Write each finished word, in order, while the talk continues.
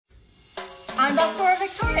I'm Dr.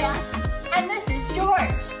 Victoria, and this is George.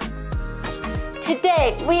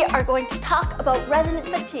 Today, we are going to talk about resident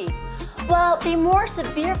fatigue. Well, the more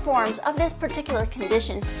severe forms of this particular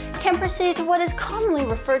condition can proceed to what is commonly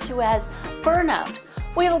referred to as burnout.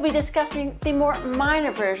 We will be discussing the more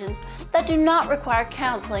minor versions that do not require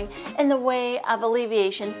counseling in the way of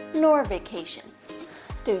alleviation nor vacations.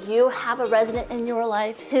 Do you have a resident in your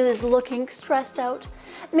life who is looking stressed out?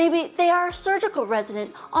 Maybe they are a surgical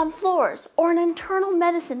resident on floors or an internal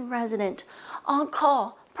medicine resident on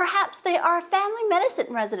call. Perhaps they are a family medicine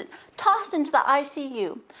resident tossed into the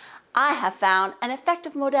ICU. I have found an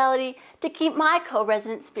effective modality to keep my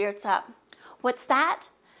co-resident spirits up. What's that?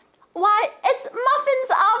 Why, it's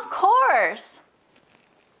muffins, of course!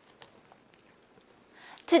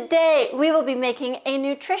 Today, we will be making a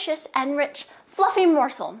nutritious and rich, fluffy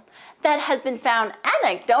morsel that has been found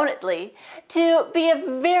anecdotally to be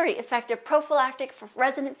a very effective prophylactic for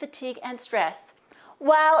resident fatigue and stress.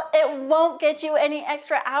 While it won't get you any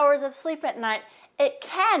extra hours of sleep at night, it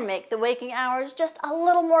can make the waking hours just a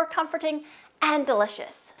little more comforting and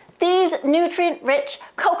delicious. These nutrient-rich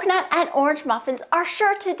coconut and orange muffins are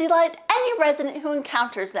sure to delight any resident who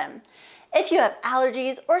encounters them. If you have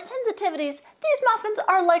allergies or sensitivities, these muffins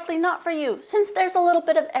are likely not for you, since there's a little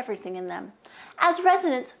bit of everything in them. As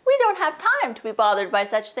residents, we don't have time to be bothered by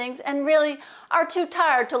such things and really are too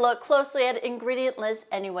tired to look closely at ingredient lists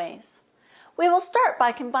anyways. We will start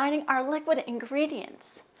by combining our liquid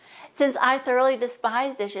ingredients. Since I thoroughly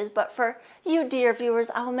despise dishes, but for you dear viewers,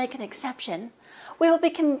 I will make an exception. We will be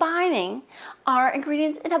combining our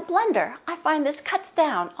ingredients in a blender. I find this cuts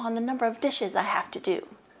down on the number of dishes I have to do.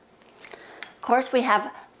 Of course, we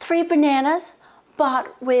have 3 bananas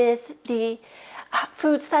bought with the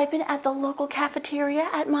food stipend at the local cafeteria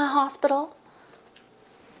at my hospital.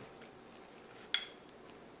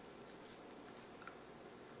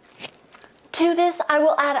 To this, I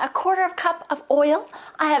will add 1/4 cup of oil.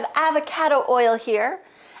 I have avocado oil here,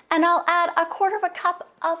 and I'll add 1/4 cup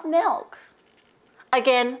of milk.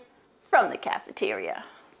 Again, from the cafeteria.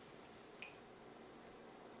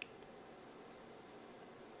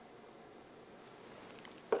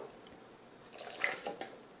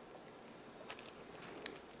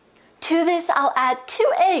 To this, I'll add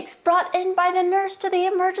 2 eggs brought in by the nurse to the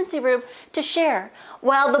emergency room to share.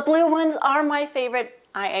 Well, the blue ones are my favorite.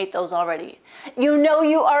 I ate those already. You know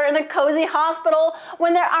you are in a cozy hospital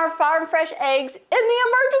when there are farm fresh eggs in the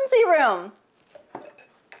emergency room.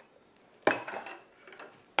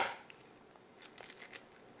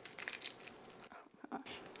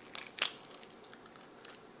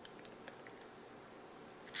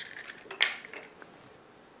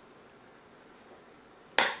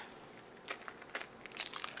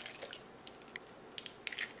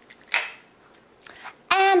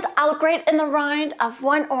 I'll grate in the rind of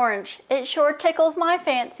 1 orange. It sure tickles my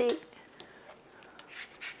fancy.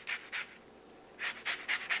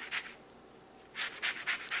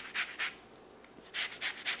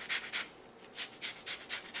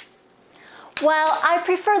 While I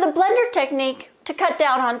prefer the blender technique to cut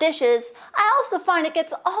down on dishes, I also find it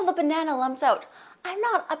gets all the banana lumps out. I'm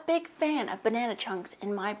not a big fan of banana chunks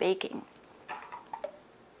in my baking.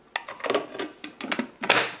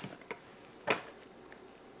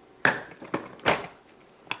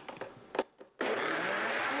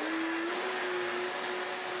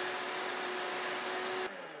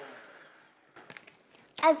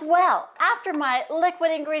 As well, after my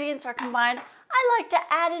liquid ingredients are combined, I like to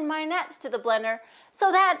add in my nuts to the blender so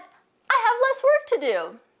that I have less work to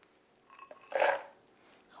do.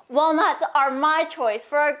 Walnuts are my choice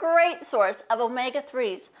for a great source of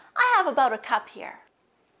omega-3s. I have about 1 cup here.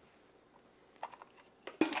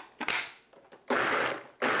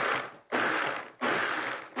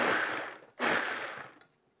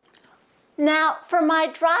 Now, for my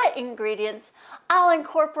dry ingredients, I'll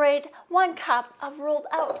incorporate 1 cup of rolled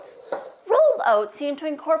oats. Rolled oats seem to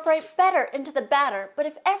incorporate better into the batter, but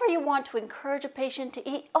if ever you want to encourage a patient to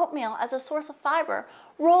eat oatmeal as a source of fiber,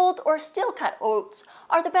 rolled or steel-cut oats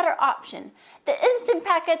are the better option. The instant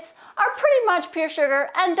packets are pretty much pure sugar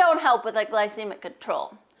and don't help with glycemic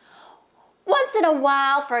control. Once in a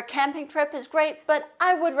while for a camping trip is great, but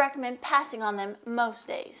I would recommend passing on them most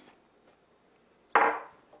days.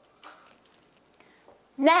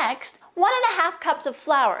 Next, 1½ cups of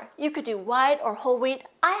flour. You could do white or whole wheat.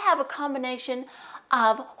 I have a combination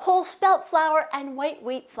of whole spelt flour and white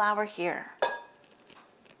wheat flour here.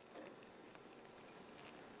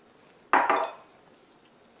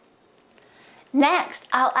 Next,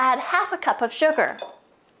 I'll add ½ cup of sugar.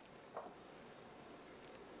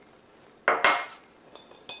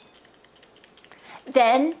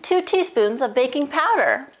 Then 2 teaspoons of baking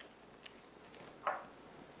powder.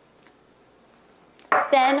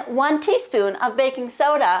 Then 1 teaspoon of baking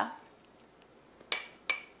soda.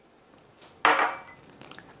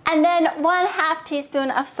 And then 1/2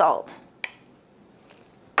 teaspoon of salt.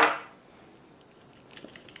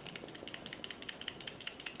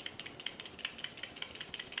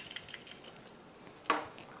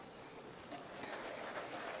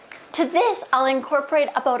 To this, I'll incorporate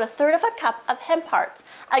about 1/3 cup of hemp hearts.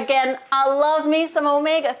 Again, I love me some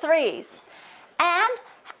omega-3s. And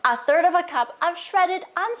 1/3 cup of shredded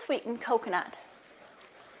unsweetened coconut.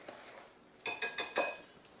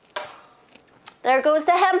 There goes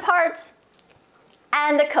the hemp hearts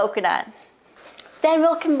and the coconut. Then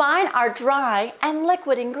we'll combine our dry and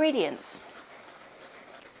liquid ingredients.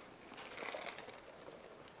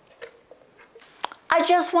 I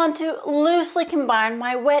just want to loosely combine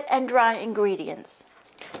my wet and dry ingredients.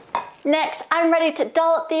 Next, I'm ready to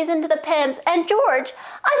dollop these into the pans. And George,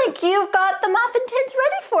 I think you've got the muffin tins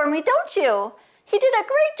ready for me, don't you? You did a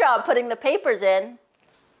great job putting the papers in.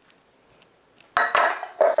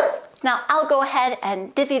 Now I'll go ahead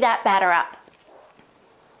and divvy that batter up.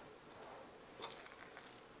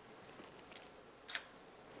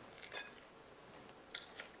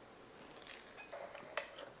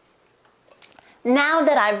 Now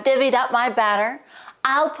that I've divvied up my batter,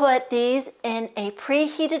 I'll put these in a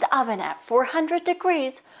preheated oven at 400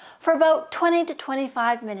 degrees for about 20 to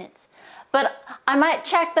 25 minutes. But I might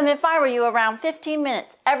check them if I were you around 15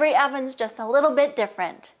 minutes. Every oven's just a little bit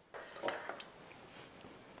different.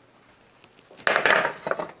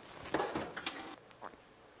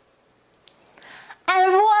 And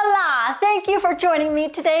voila! Thank you for joining me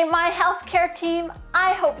today, my healthcare team.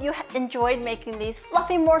 I hope you enjoyed making these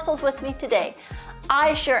fluffy morsels with me today.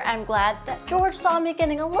 I sure am glad that George saw me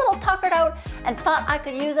getting a little tuckered out and thought I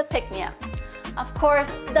could use a pick-me-up. Of course,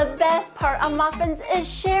 the best part of muffins is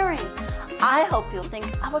sharing. I hope you'll think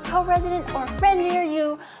of a co-resident or friend near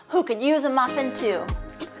you who could use a muffin too.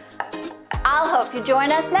 I'll hope you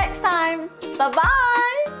join us next time.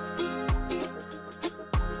 Bye-bye!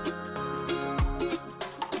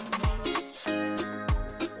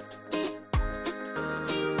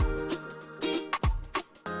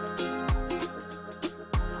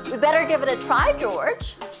 We better give it a try,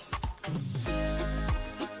 George.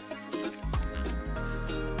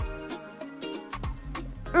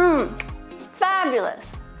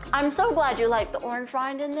 Fabulous. I'm so glad you liked the orange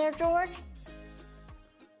rind in there, George.